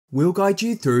We'll guide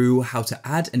you through how to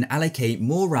add and allocate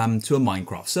more RAM to a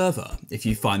Minecraft server. If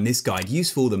you find this guide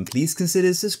useful, then please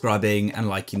consider subscribing and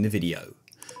liking the video.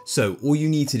 So all you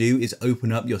need to do is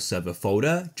open up your server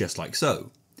folder, just like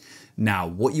so. Now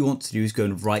what you want to do is go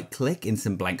and right click in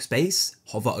some blank space,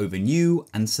 hover over new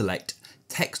and select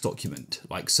text document,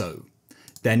 like so.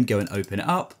 Then go and open it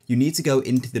up. You need to go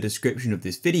into the description of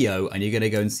this video and you're going to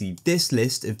go and see this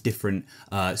list of different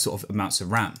sort of amounts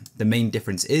of RAM. The main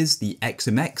difference is the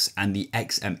XMX and the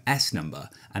XMS number,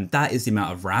 and that is the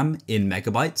amount of RAM in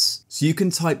megabytes. So you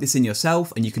can type this in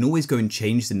yourself and you can always go and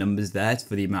change the numbers there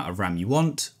for the amount of RAM you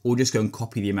want, or just go and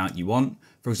copy the amount you want.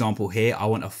 For example, here I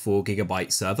want a 4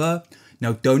 GB server.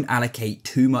 Now don't allocate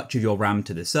too much of your RAM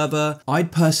to the server.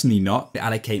 I'd personally not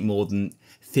allocate more than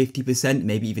 50%,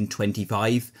 maybe even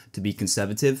 25 to be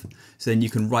conservative. So then you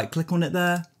can right click on it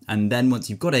there. And then once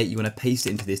you've got it, you want to paste it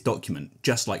into this document,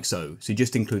 just like so. So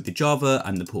just include the Java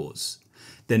and the pause.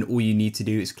 Then all you need to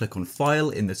do is click on File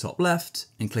in the top left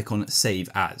and click on Save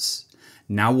As.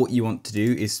 Now what you want to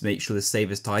do is make sure the save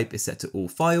as type is set to all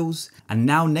files. And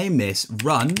now name this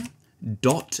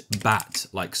run.bat,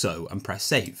 like so, and press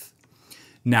save.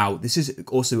 Now, this is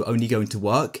also only going to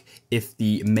work if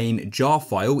the main jar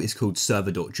file is called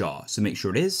server.jar, so make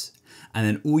sure it is. And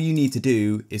then all you need to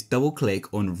do is double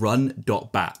click on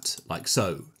run.bat, like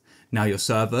so. Now your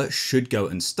server should go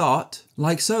and start,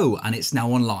 like so, and it's now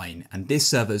online. And this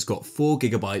server has got 4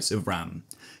 GB of RAM.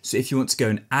 So if you want to go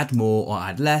and add more or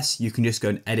add less, you can just go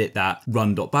and edit that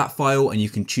run.bat file and you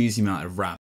can choose the amount of RAM.